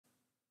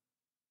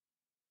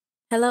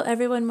Hello,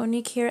 everyone.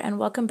 Monique here, and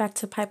welcome back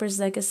to Piper's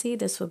Legacy.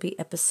 This will be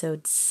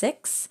episode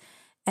 6.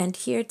 And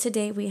here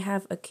today we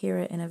have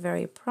Akira in a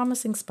very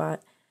promising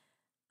spot.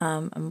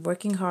 I'm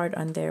working hard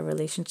on their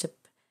relationship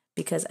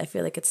because I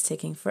feel like it's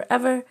taking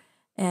forever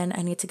and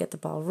I need to get the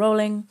ball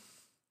rolling.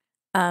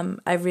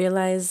 I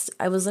realized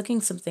I was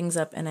looking some things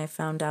up and I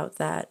found out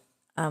that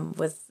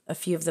with a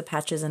few of the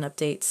patches and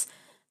updates,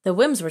 the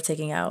whims were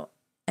taking out,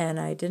 and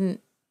I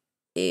didn't.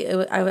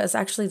 I was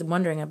actually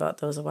wondering about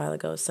those a while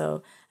ago,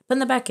 so I put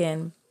them back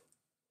in.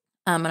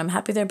 And I'm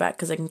happy they're back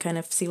because I can kind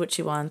of see what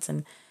she wants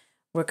and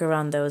work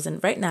around those.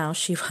 And right now,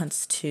 she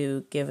wants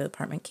to give an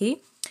apartment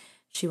key.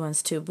 She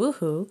wants to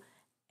woohoo,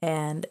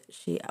 and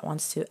she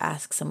wants to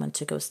ask someone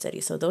to go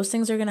steady. So those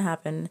things are gonna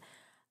happen.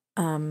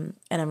 And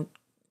I'm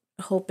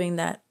hoping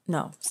that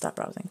no, stop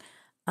browsing.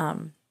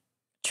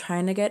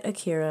 Trying to get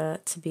Akira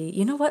to be.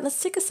 You know what?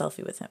 Let's take a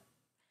selfie with him.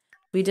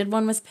 We did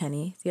one with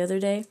Penny the other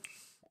day,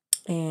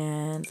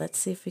 and let's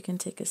see if we can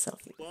take a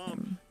selfie with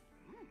him.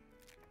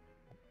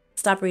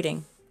 Stop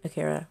reading,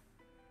 Akira.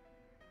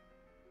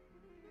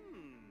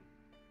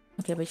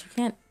 Okay, but you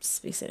can't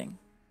be sitting.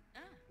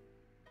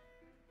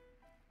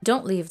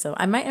 Don't leave, though.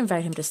 I might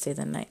invite him to stay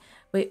the night.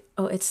 Wait,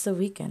 oh, it's the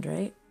weekend,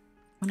 right?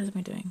 What am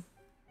I doing?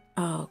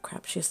 Oh,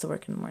 crap. She has to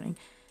work in the morning.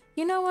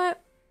 You know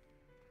what?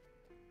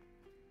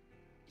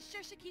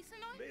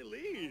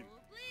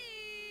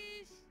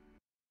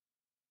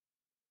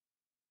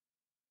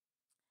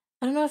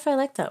 I don't know if I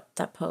like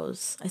that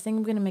pose. I think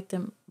I'm gonna make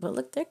them, but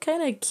look, they're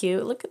kind of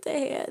cute. Look at their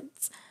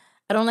hands.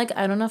 I don't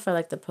know if I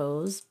like the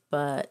pose,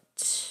 but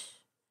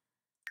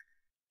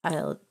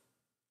I'll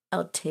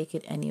take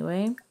it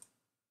anyway.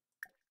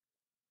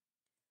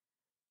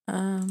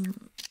 I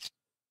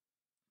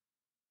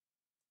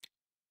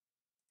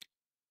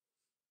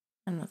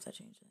don't know if that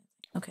changes anything.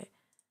 Okay.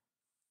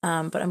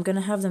 But I'm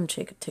gonna have them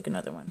take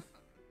another one.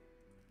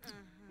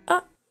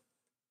 Oh,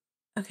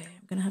 okay.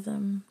 I'm gonna have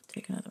them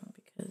take another one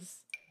because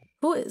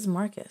who is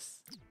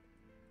Marcus?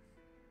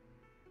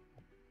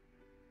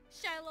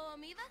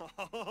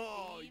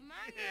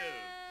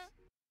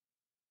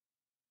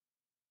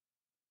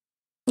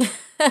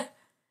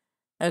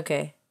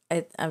 Okay,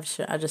 I'm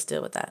sure I'll just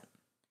deal with that.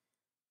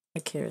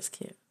 Akira's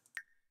cute.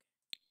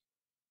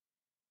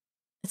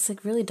 It's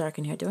like really dark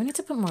in here. Do I need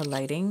to put more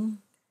lighting?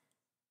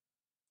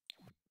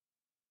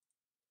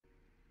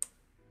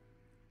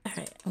 All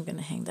right, I'm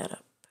gonna hang that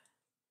up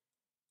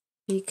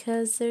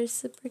because they're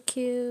super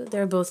cute.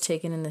 They're both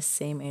taken in the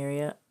same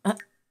area.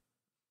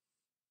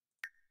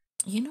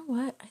 You know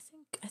what?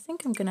 I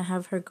think I'm gonna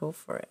have her go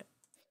for it.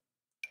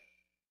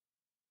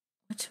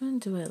 Which one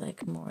do I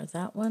like more?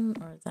 That one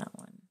or that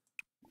one?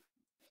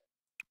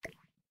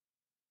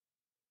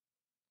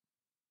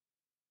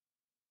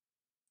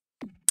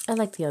 I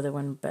like the other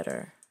one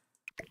better.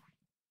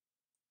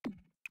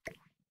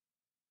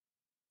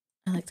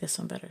 I like this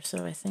one better.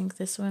 So I think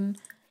this one,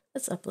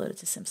 let's upload it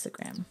to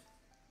Simstagram.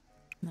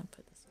 And I'll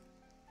put this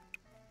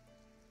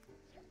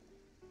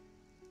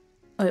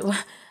one. Wait,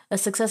 what? A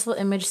successful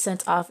image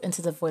sent off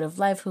into the void of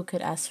life. Who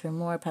could ask for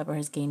more? Piper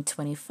has gained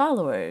 20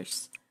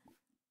 followers.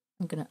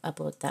 I'm gonna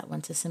upload that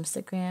one to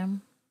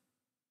Simstagram.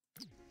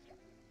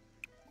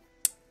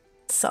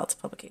 Salt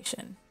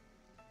publication.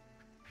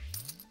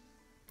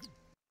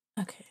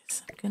 Okay,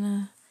 so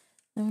I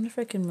wonder if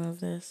I can move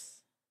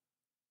this.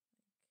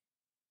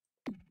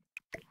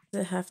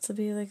 Does it have to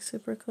be like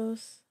super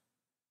close?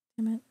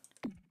 Damn it.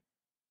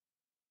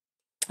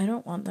 I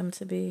don't want them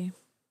to be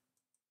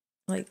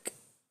like,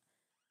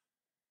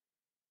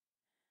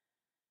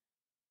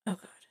 oh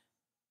god.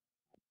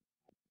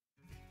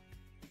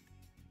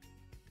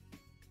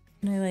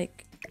 Can I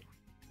like,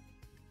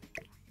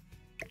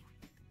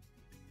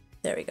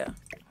 there we go.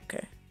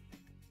 Okay.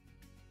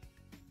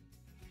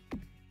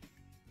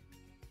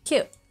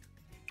 Cute.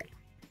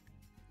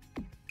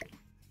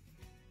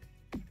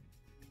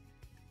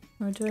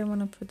 Where do I want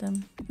to put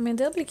them? I mean,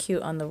 they'll be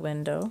cute on the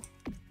window,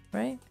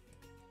 right?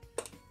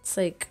 It's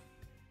like,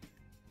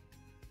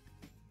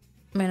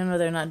 I mean, I know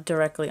they're not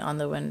directly on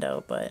the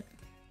window, but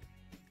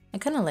I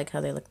kind of like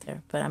how they look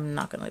there, but I'm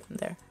not going to leave them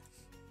there.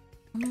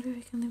 Or maybe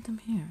we can leave them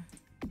here.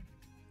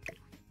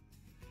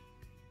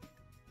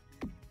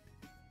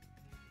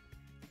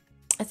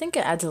 I think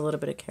it adds a little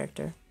bit of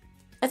character.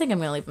 I think I'm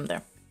going to leave them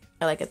there.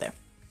 I like it there.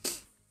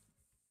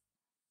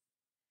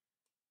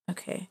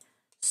 Okay,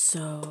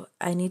 so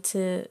I need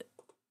to...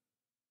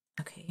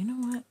 Okay, you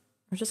know what?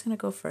 We're just going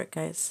to go for it,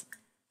 guys.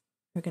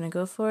 We're going to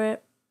go for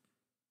it.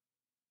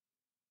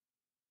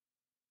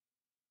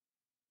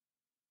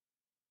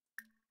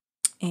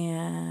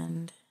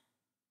 And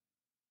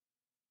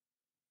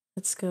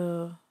let's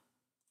go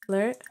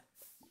flirt.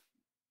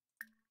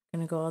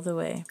 Gonna go all the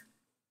way.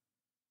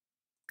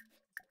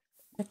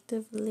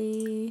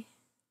 Effectively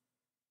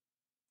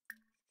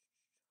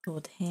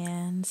hold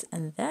hands,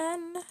 and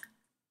then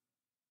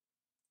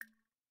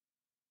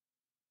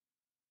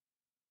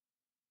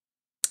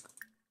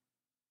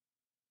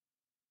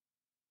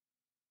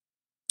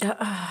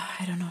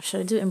I don't know. Should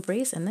I do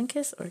embrace and then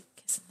kiss, or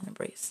kiss and then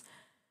embrace?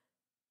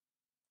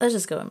 Let's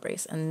just go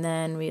embrace, and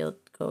then we'll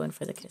go in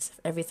for the kiss if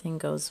everything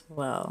goes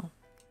well.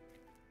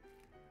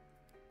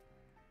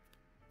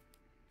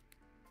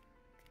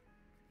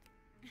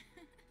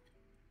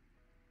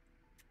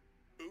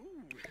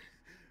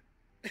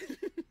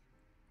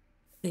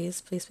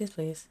 Please, please, please,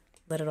 please.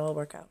 Let it all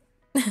work out.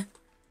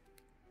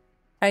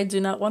 I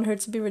do not want her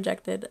to be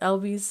rejected. I'll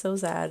be so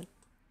sad.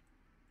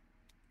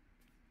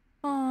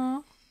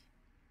 Aww.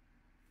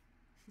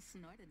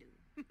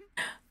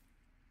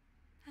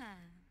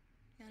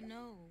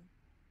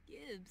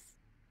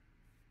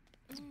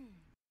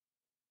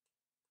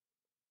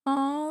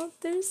 Aw,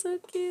 they're so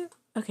cute.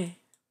 Okay.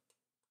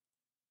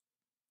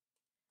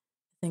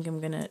 I think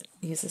I'm gonna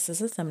use this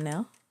as a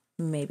thumbnail.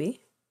 Maybe.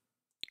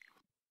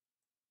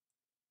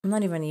 I'm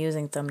not even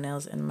using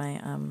thumbnails in my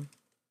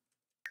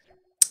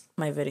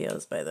my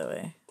videos, by the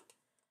way.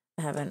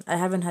 I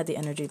haven't had the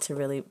energy to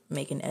really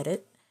make an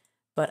edit,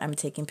 but I'm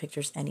taking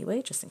pictures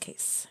anyway, just in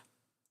case.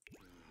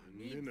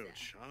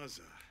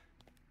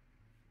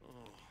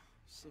 Oh,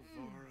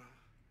 Savara.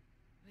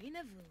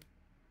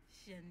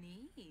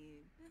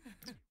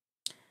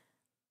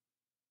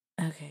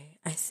 Okay,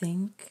 I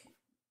think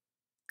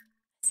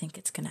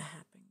it's gonna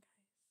happen,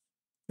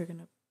 guys. We're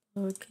gonna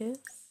blow a kiss.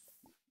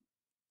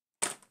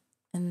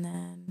 And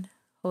then,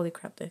 holy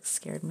crap, that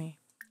scared me.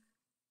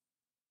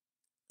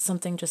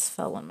 Something just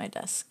fell on my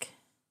desk.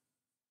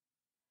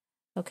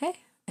 Okay,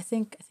 I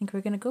think we're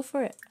gonna go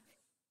for it.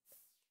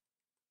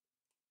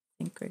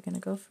 I think we're gonna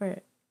go for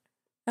it.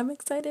 I'm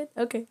excited.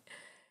 Okay.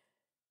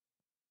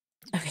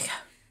 Okay, go.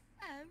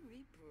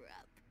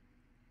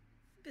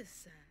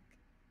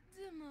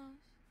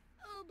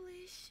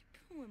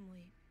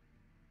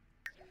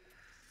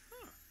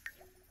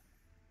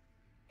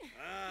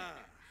 Ah,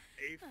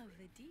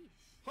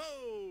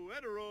 ho,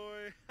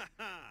 Ederoy. Ha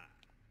ha.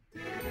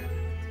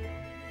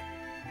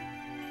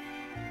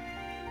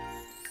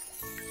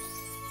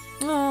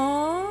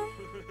 Aww.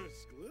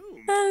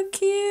 How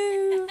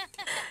cute.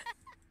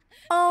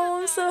 Oh,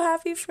 I'm so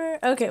happy for.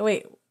 Okay,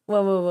 wait.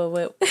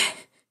 Whoa.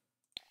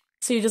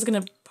 So you're just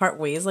gonna part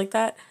ways like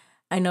that?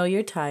 I know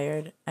you're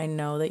tired. I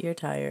know that you're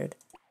tired.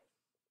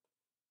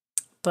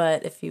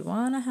 But if you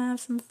want to have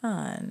some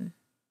fun,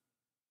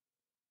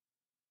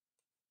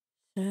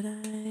 should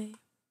I?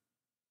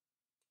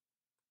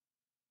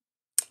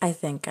 I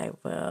think I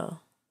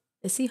will.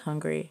 Is he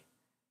hungry?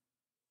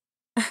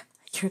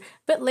 You're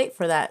a bit late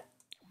for that.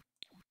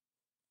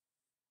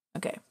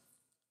 Okay.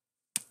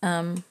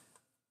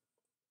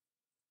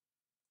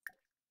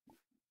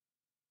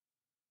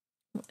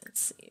 Let's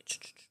see.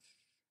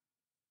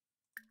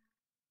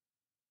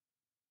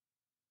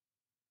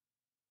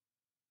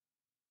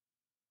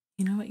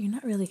 You know what? You're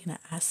not really gonna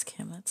ask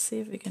him. Let's see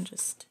if we can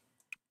just.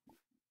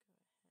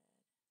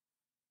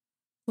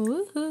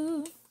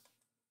 Woohoo!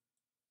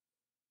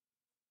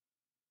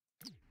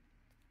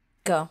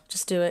 Go.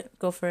 Just do it.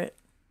 Go for it.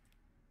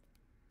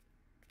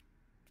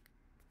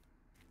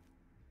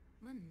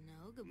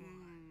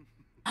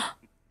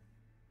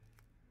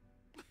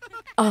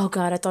 Oh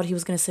god, I thought he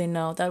was gonna say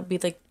no. That would be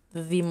like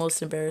the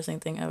most embarrassing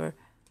thing ever.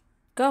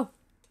 Go.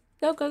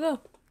 Go.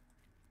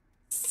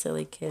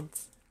 Silly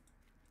kids.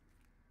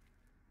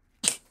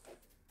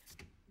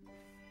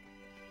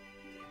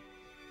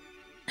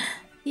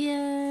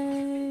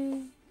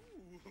 Yay.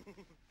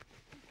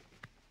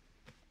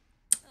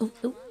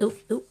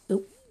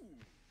 Ooh.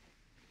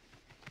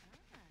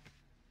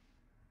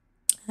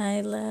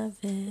 I love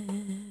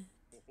it.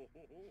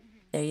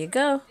 There you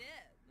go.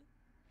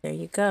 There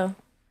you go.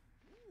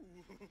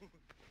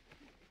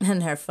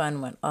 And her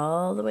fun went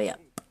all the way up.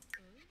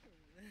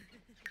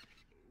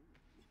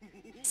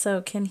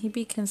 So can he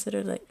be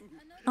considered like,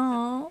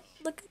 oh,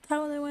 look at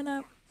how they went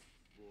up.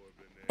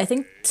 I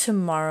think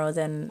tomorrow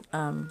then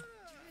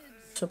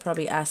she'll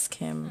probably ask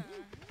him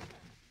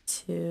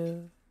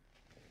to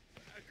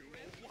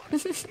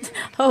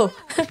oh.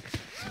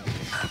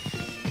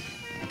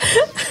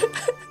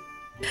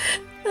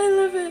 I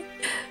love it.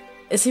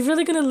 Is he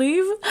really gonna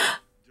leave?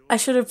 I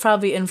should have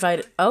probably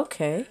invited.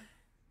 Okay.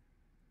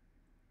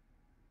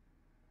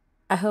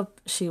 I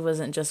hope she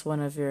wasn't just one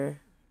of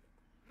your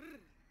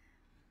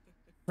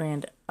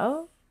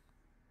oh.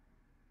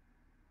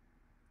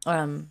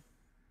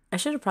 I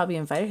should have probably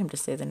invited him to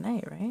stay the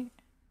night, right?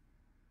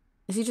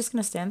 Is he just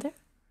gonna stand there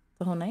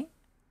the whole night?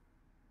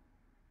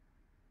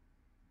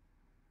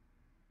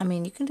 I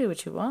mean, you can do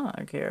what you want,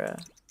 Akira,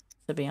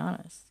 to be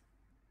honest.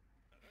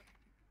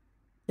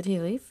 Did he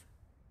leave?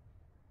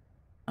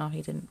 Oh,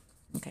 he didn't.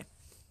 Okay.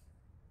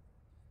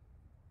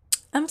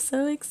 I'm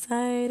so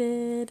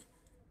excited.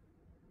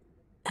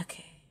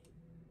 Okay.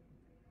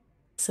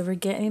 So we're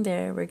getting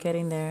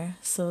there,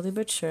 slowly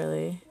but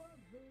surely.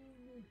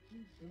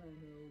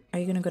 Are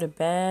you gonna go to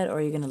bed or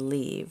are you gonna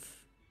leave?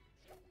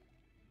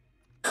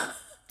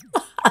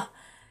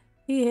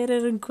 He hit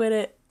it and quit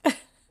it.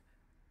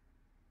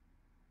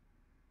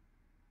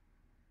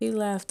 He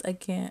left. I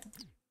can't.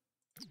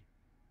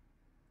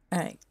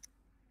 Alright.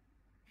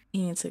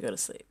 You need to go to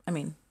sleep. I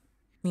mean,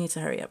 you need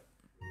to hurry up.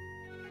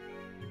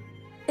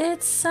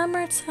 It's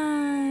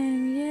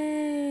summertime!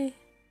 Yay!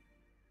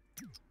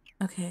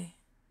 Okay.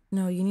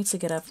 No, you need to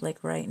get up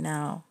like right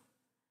now.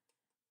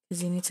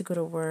 Because you need to go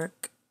to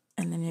work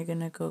and then you're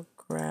gonna go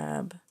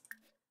grab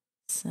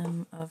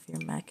some of your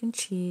mac and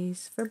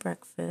cheese for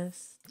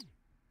breakfast.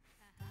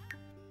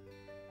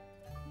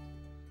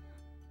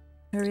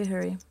 Hurry,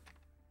 hurry.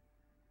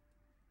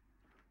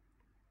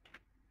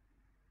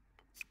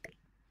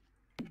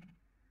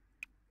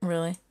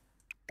 Really?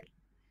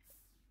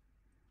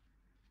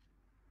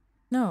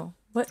 No.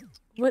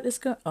 What is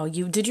going? Oh,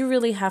 did you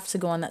really have to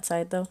go on that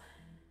side though?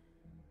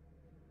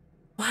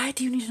 Why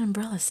do you need an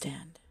umbrella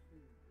stand?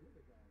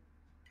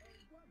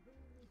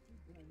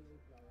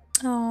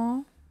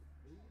 Oh.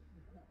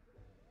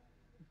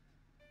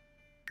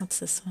 What's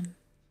this one?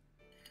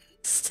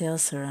 Stale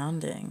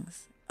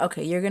surroundings.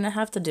 Okay, you're gonna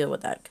have to deal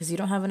with that because you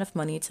don't have enough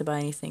money to buy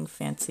anything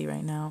fancy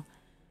right now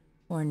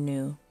or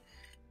new.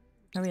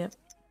 Hurry up.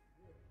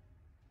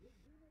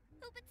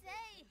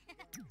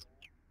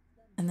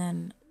 And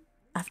then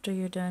after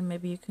you're done,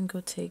 maybe you can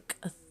go take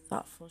a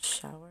thoughtful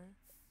shower.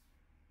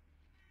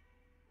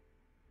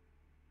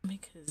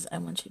 Because I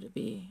want you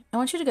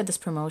to get this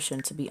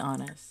promotion, to be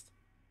honest.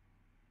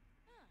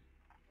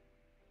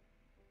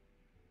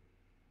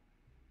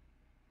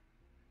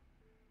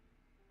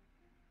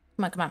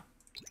 Come on, come on.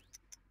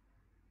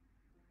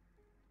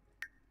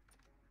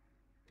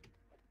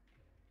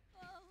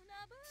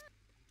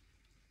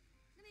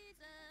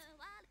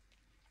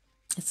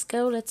 Let's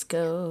go, let's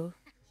go.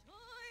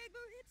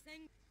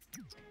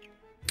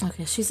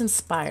 Okay, she's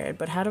inspired,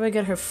 but how do I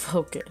get her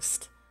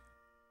focused?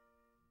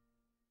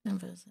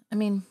 I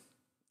mean,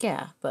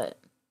 yeah, but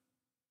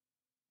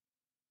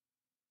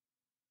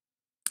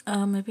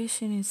maybe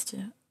she needs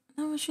to.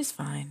 No, she's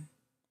fine.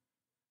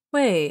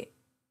 Wait,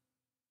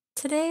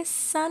 today's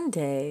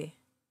Sunday.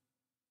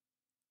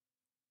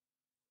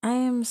 I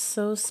am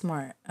so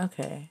smart.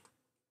 Okay.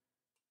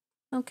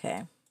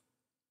 Okay.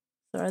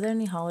 So, are there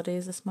any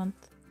holidays this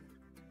month?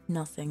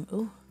 Nothing.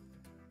 Ooh.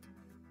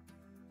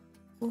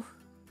 Ooh.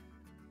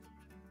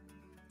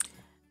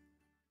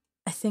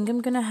 I think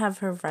I'm gonna have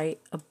her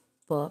write a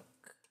book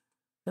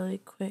really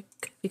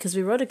quick because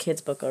we wrote a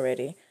kid's book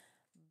already,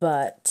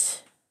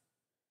 but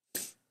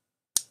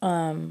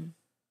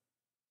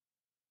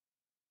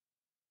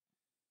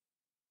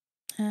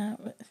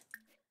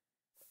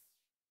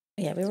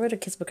yeah, we wrote a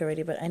kid's book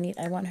already, but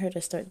I want her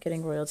to start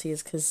getting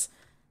royalties because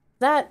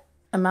that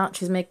amount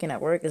she's making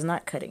at work is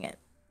not cutting it,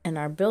 and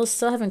our bills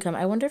still haven't come.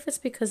 I wonder if it's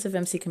because of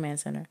MC Command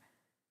Center.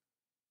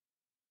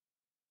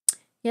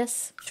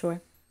 Yes,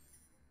 sure.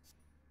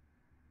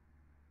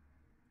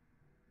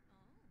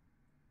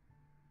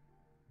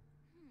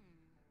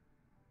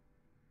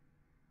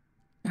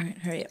 All right,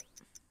 hurry up.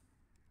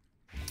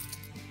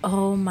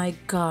 Oh my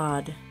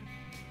god.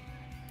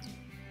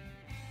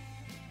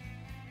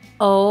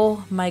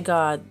 Oh my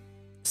god.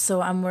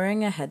 So I'm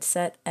wearing a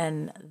headset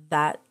and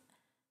that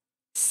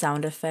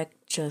sound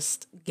effect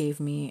just gave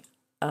me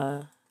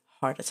a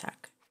heart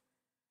attack.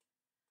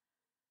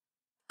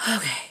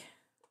 Okay.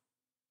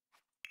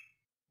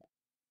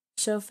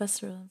 Show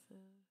festival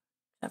info.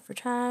 Shop for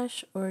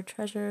trash or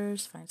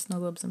treasures. Find snow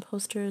globes and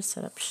posters.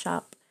 Set up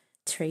shop.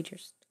 Trade your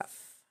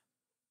stuff.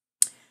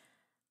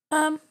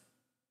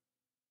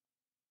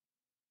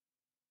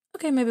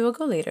 Okay, maybe we'll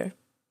go later.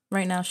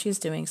 Right now she's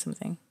doing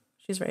something.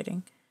 She's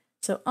writing.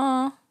 So,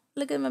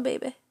 look at my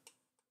baby.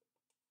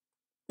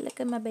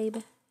 Look at my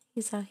baby.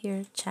 He's out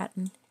here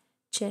chatting,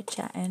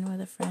 chit-chatting with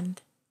a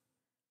friend.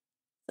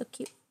 So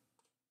cute.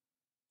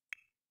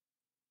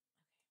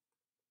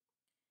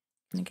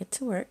 Gonna get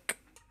to work.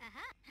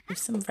 Do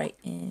some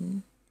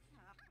writing.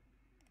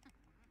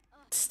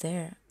 What's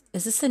there?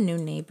 Is this a new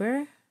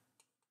neighbor?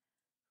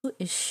 Who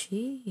is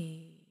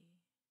she?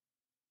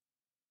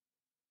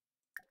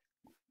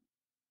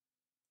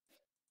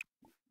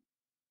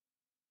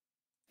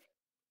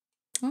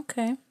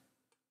 Okay.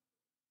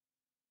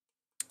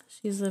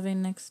 She's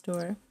living next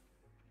door.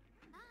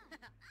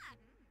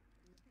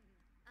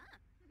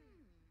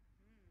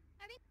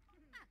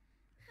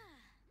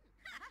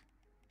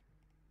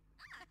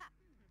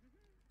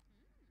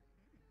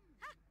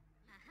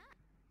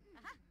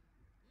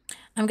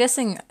 I'm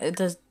guessing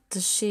does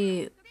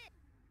she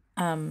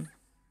does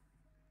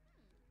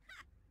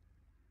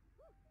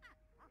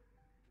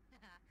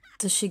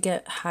she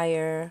get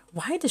higher?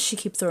 Why does she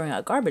keep throwing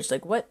out garbage?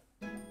 Like what?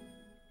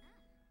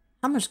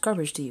 How much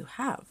garbage do you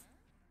have?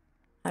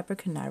 Piper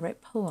can now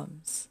write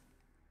poems.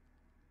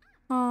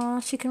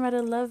 Aw, she can write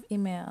a love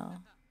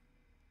email.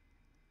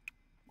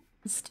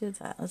 Let's do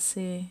that. Let's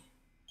see.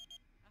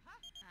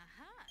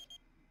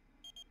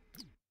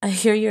 I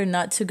hear you're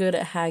not too good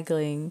at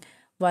haggling.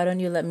 Why don't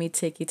you let me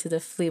take you to the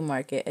flea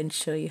market and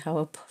show you how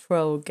a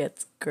pro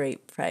gets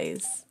great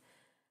price?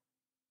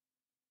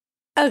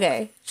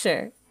 Okay,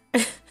 sure.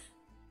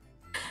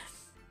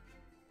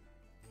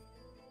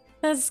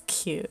 That's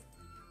cute.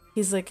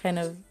 He's like kind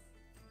of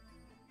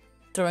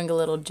throwing a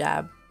little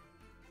jab.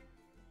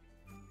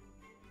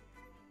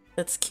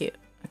 That's cute.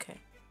 Okay.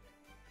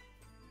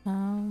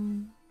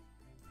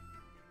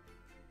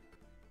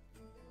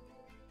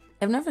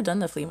 I've never done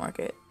the flea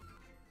market.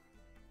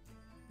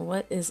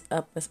 What is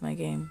up with my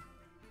game?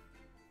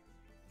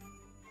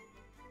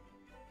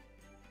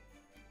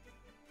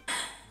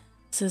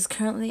 So it's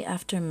currently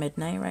after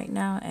midnight right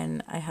now,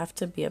 and I have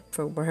to be up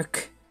for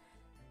work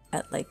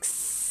at like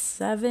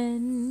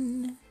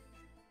 7.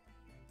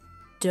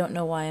 Don't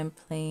know why I'm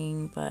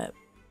playing, but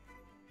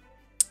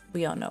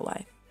we all know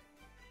why.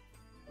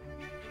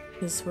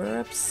 Because we're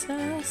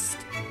obsessed.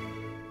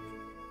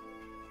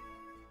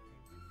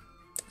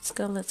 Let's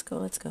go, let's go,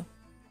 let's go.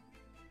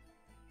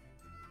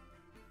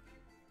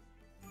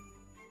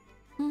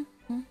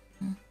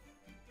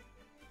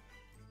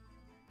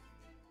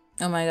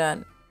 Oh my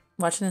god.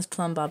 Watching this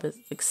plum bob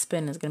like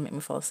spin is gonna make me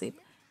fall asleep.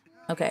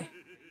 Okay.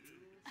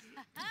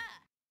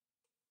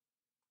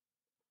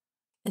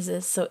 Is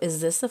this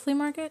the flea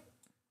market?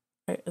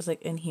 Or is it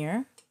like in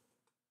here?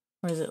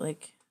 Or is it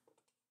like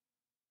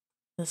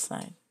this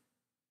side?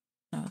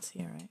 No, it's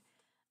here, right?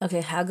 Okay,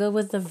 haggle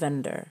with the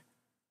vendor.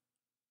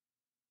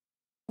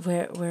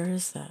 Where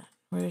is that?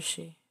 Where is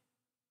she?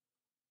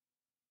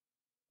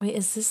 Wait,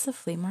 is this the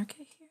flea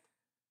market here?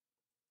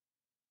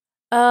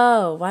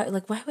 Oh, why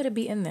would it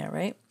be in there,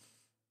 right?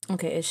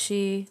 Okay, is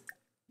she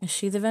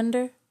the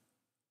vendor?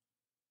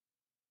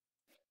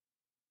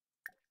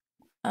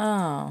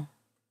 Oh,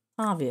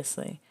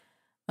 obviously.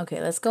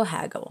 Okay, let's go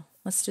haggle.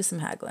 Let's do some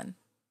haggling.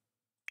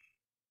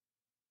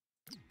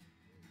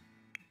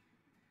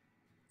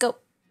 Go.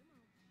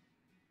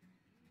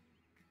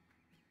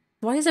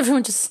 Why is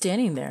everyone just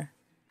standing there?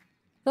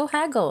 Go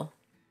haggle.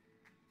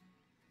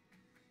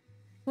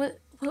 What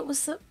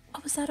was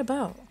that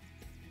about?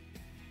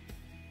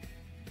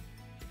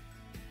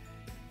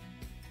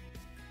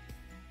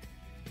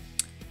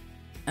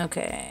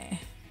 Okay.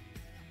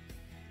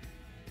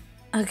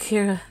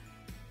 Akira.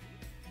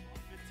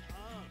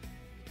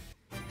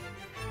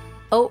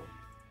 Oh,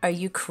 are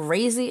you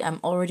crazy? I'm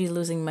already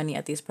losing money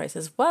at these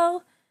prices.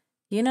 Well,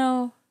 you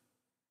know,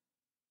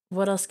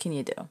 what else can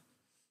you do?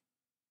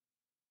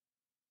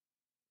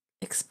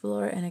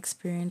 Explore and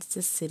experience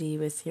the city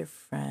with your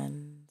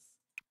friends.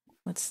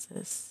 What's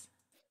this?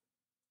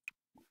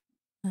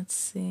 Let's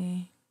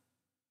see.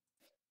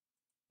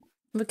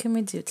 What can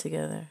we do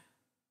together?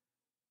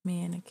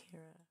 Me and Akira.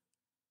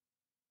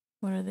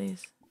 What are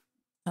these?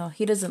 Oh,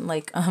 he doesn't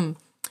like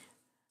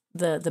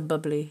the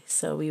bubbly,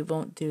 so we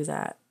won't do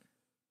that.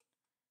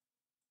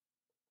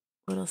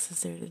 What else is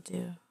there to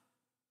do?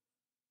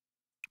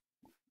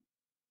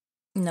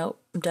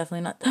 Nope,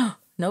 definitely not.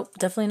 Nope,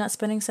 definitely not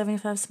spending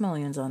 75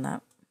 simoleons on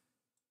that.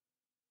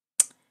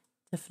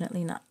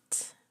 Definitely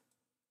not.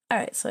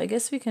 Alright, so I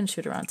guess we can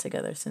shoot around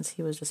together since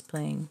he was just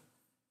playing.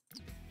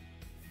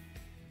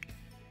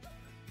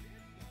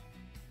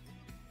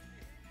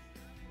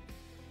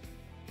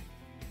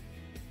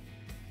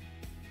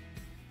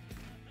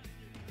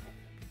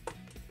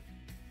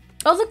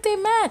 Oh, look, they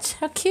match!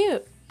 How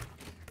cute!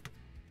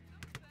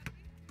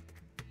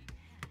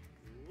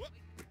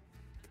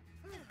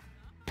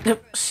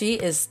 Nope, she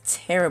is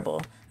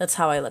terrible. That's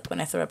how I look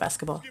when I throw a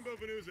basketball.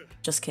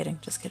 Just kidding,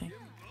 just kidding.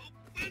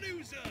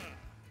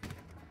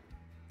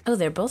 Oh,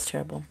 they're both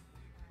terrible.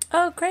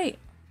 Oh, great.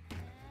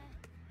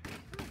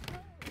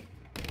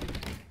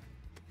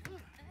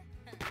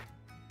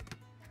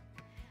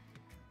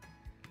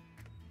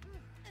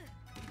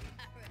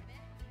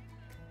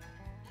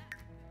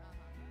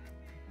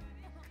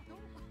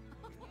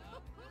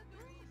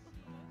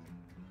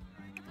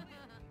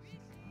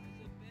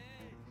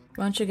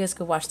 Why don't you guys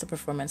go watch the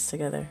performance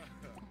together?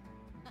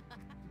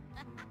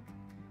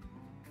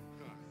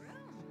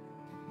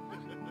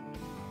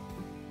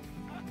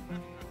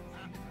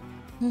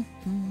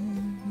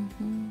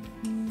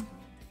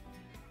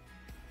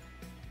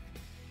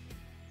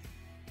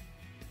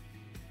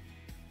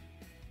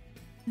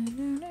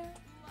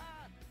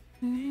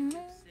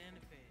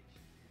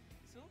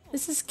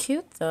 This is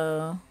cute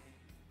though.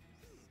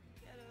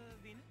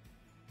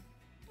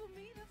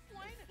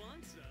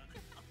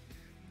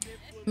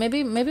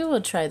 Maybe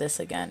we'll try this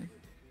again.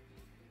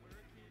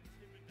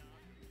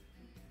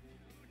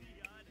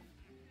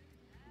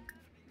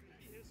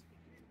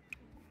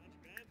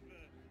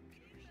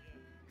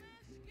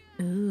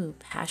 Ooh,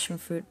 passion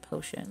fruit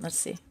potion. Let's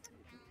see.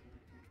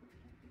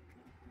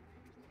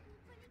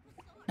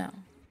 No.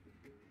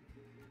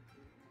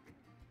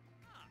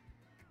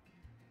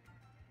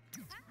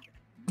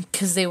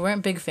 Because they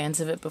weren't big fans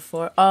of it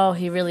before. Oh,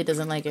 he really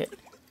doesn't like it.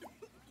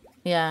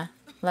 Yeah,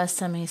 last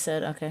time he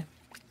said, okay.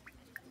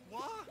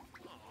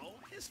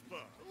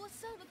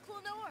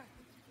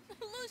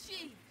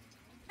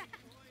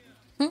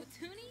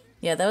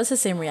 Yeah, that was the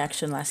same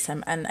reaction last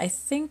time, and I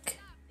think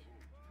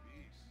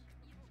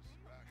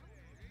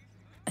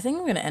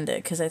I'm gonna end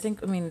it, because I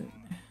mean,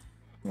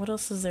 what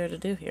else is there to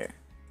do here?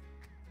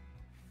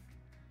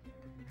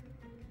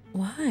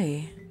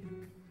 Why?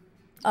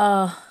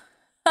 Oh,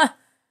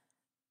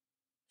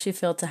 she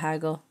failed to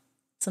haggle.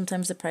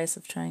 Sometimes the price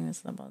of trying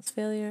this level is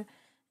failure,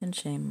 and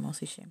shame,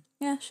 mostly shame.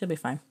 Yeah, she'll be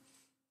fine.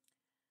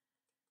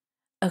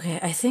 Okay,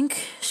 I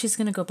think she's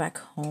gonna go back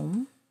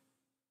home.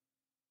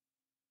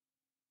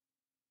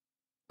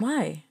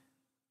 Why?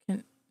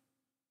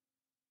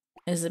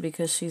 Is it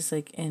because she's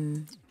like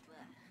in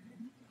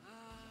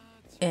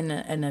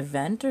an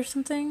event or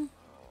something?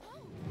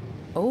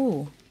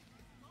 Oh.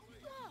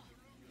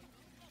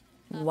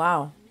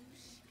 Wow.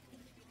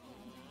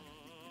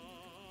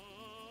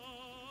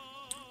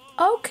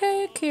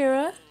 Okay,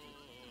 Akira.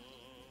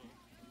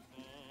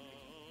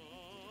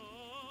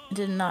 I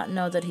did not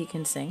know that he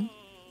can sing.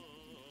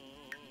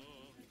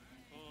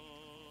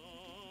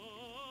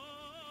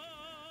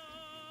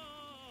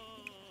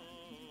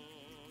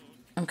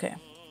 Okay.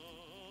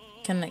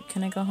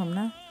 Can I go home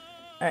now?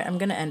 All right, I'm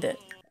gonna end it.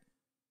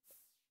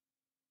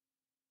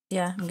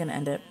 Yeah, I'm gonna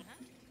end it.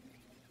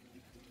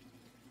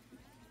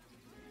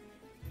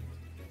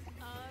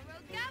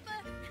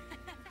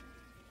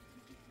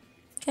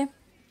 Okay.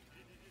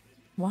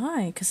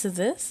 Why? Because of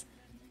this?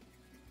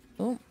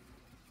 Oh.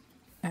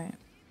 All right.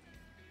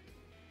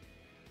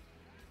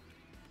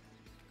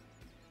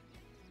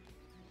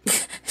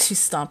 She's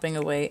stomping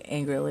away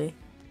angrily.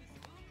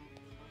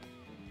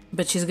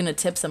 But she's gonna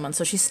tip someone.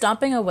 So she's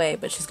stomping away,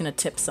 but she's gonna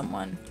tip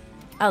someone.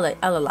 I'll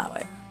allow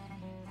it.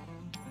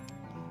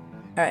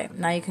 All right,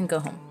 now you can go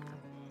home.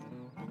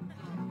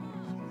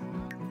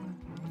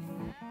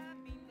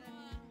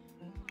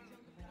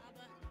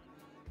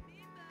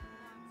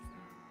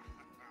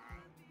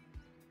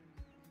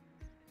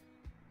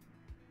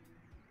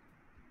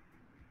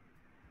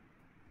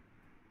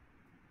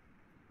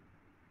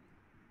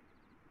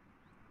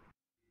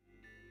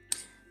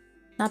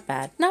 Not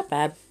bad. Not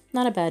bad.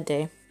 Not a bad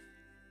day.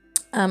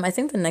 I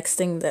think the next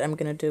thing that I'm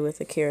gonna do with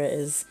Akira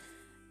is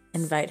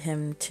invite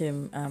him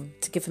to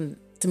give him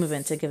to move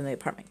in, to give him the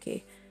apartment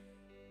key.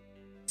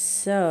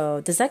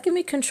 So does that give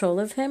me control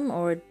of him,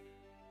 or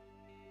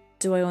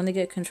do I only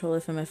get control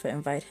of him if I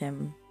invite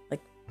him,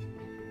 like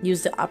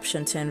use the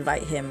option to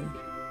invite him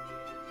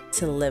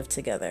to live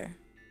together?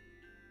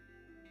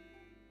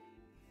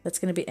 That's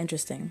gonna be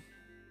interesting.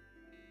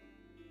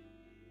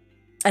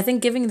 I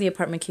think giving the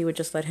apartment key would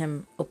just let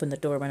him open the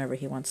door whenever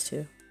he wants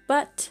to,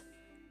 but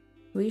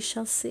we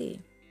shall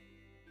see.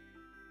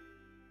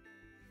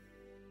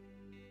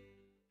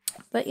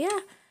 But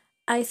yeah,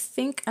 I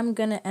think I'm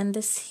gonna end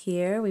this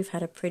here. We've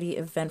had a pretty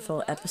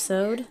eventful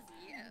episode.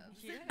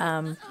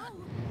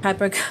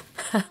 Piper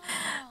got,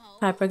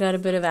 Piper got a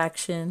bit of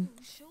action,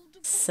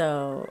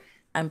 so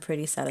I'm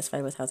pretty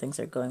satisfied with how things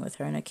are going with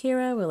her and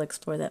Akira. We'll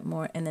explore that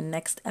more in the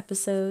next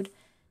episode.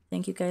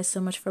 Thank you guys so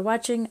much for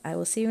watching. I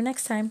will see you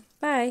next time.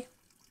 Bye.